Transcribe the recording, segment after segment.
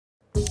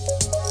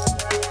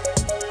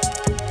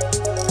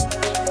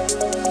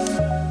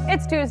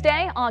It's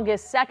Tuesday,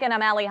 August 2nd.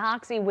 I'm Allie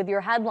Hoxie with your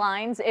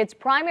headlines. It's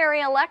primary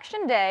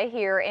election day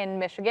here in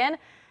Michigan.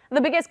 The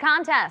biggest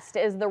contest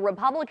is the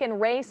Republican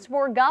race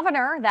for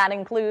governor. That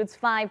includes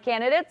 5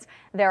 candidates.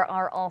 There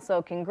are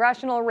also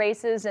congressional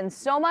races and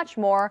so much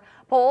more.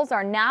 Polls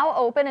are now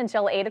open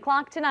until 8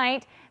 o'clock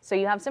tonight, so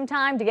you have some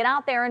time to get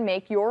out there and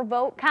make your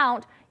vote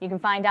count. You can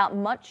find out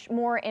much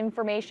more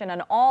information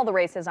on all the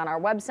races on our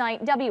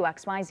website,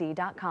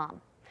 WXYZ.com.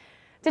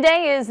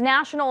 Today is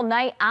National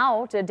Night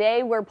Out, a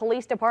day where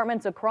police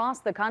departments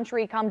across the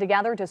country come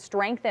together to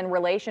strengthen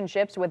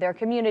relationships with their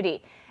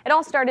community. It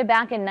all started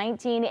back in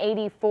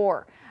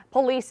 1984.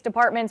 Police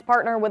departments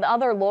partner with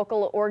other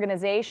local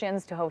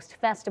organizations to host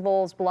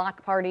festivals,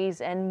 block parties,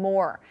 and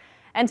more.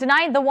 And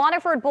tonight, the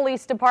Waterford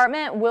Police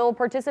Department will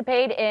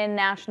participate in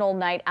National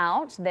Night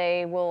Out.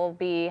 They will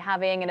be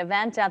having an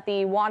event at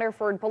the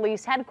Waterford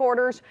Police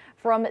Headquarters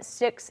from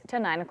 6 to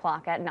 9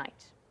 o'clock at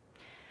night.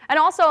 And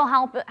also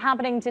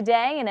happening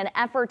today, in an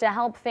effort to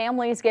help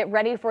families get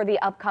ready for the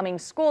upcoming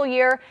school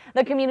year,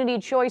 the Community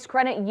Choice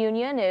Credit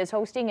Union is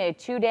hosting a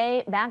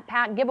 2-day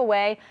backpack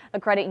giveaway. The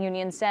credit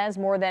union says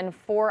more than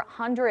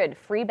 400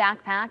 free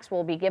backpacks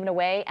will be given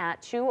away at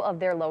 2 of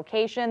their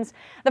locations.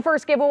 The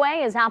first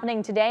giveaway is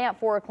happening today at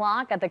 4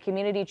 o'clock at the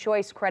Community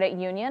Choice Credit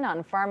Union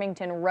on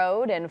Farmington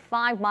Road and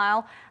 5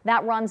 Mile.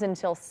 That runs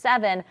until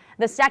 7.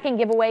 The second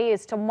giveaway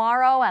is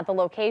tomorrow at the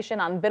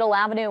location on Biddle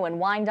Avenue in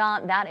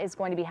Wyandotte. That is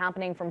going to be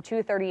happening from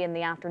 2:30 in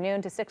the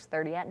afternoon to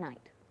 6:30 at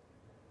night.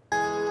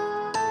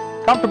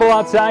 Comfortable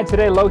outside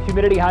today, low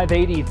humidity, high of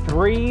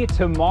 83.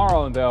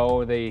 Tomorrow,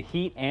 though, the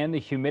heat and the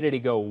humidity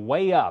go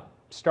way up.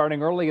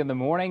 Starting early in the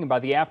morning and by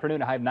the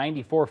afternoon, a high of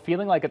 94,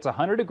 feeling like it's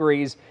 100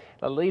 degrees.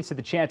 That leads to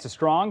the chance of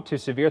strong to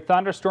severe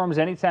thunderstorms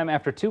anytime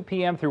after 2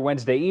 p.m. through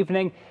Wednesday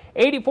evening.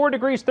 84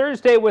 degrees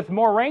Thursday with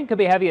more rain, could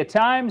be heavy at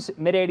times.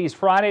 Mid-80s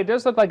Friday. It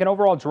does look like an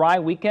overall dry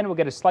weekend. We'll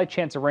get a slight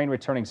chance of rain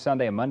returning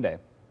Sunday and Monday.